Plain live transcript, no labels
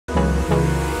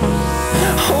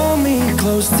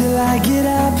close till I get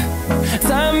up.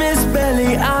 Time is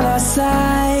barely on our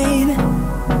side.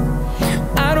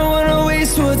 I don't wanna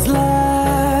waste what's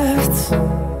left.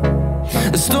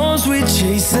 The storms we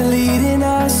chase are leading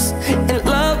us, and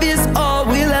love is all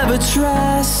we'll ever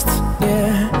trust.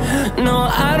 Yeah, no,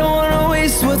 I don't wanna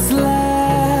waste what's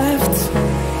left.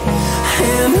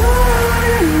 And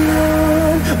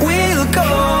on we'll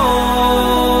go,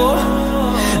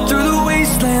 through the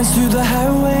wastelands, through the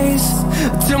highways,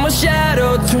 till my shadow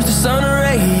turns to sun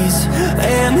rays.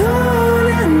 And on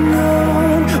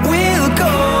we'll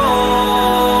go,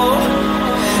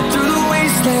 through the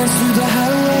wastelands, through the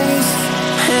highways,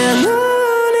 and on.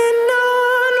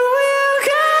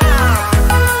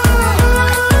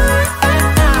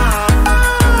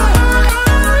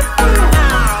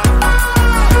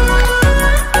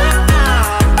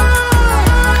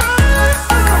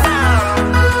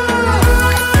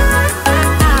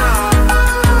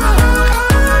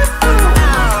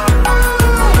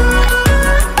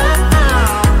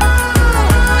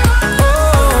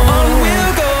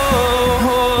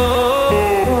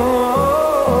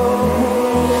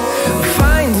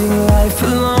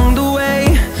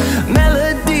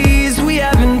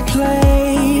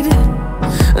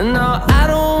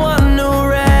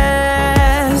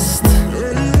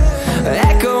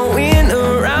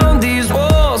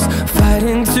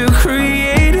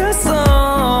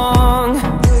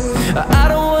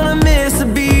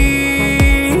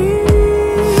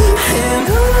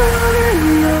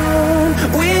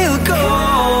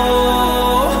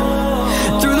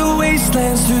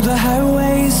 Through the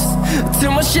highways,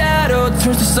 till my shadow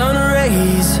turns to sun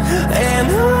rays. And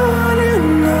on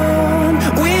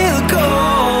we'll go,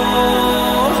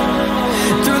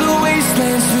 through the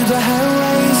wastelands, through the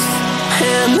highways,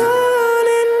 and on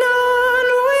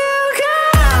we'll go.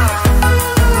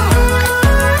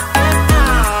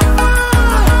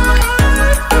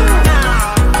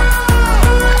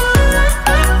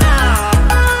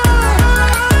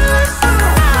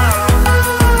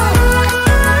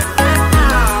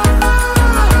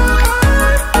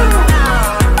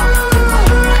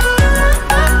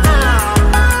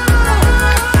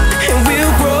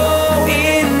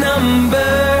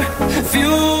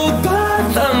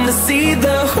 See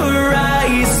the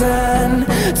horizon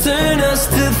turn us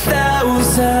to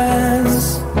thousands,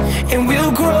 and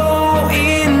we'll grow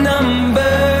in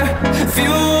number,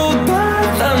 fueled by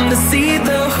them. To see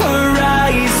the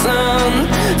horizon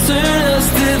turn us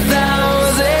to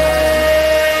thousands,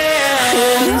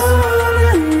 and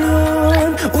on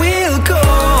we'll go,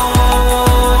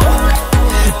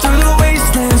 through the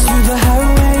wastelands, through the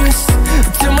highways,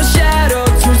 till my shadow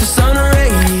turns to sun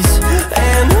rays.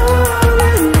 And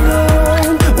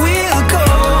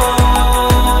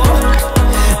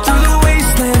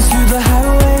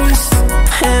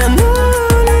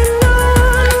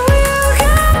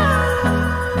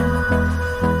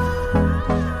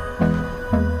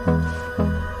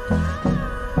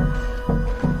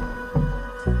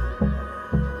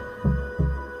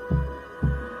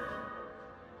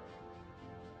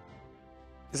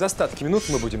Из остатки минут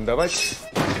мы будем давать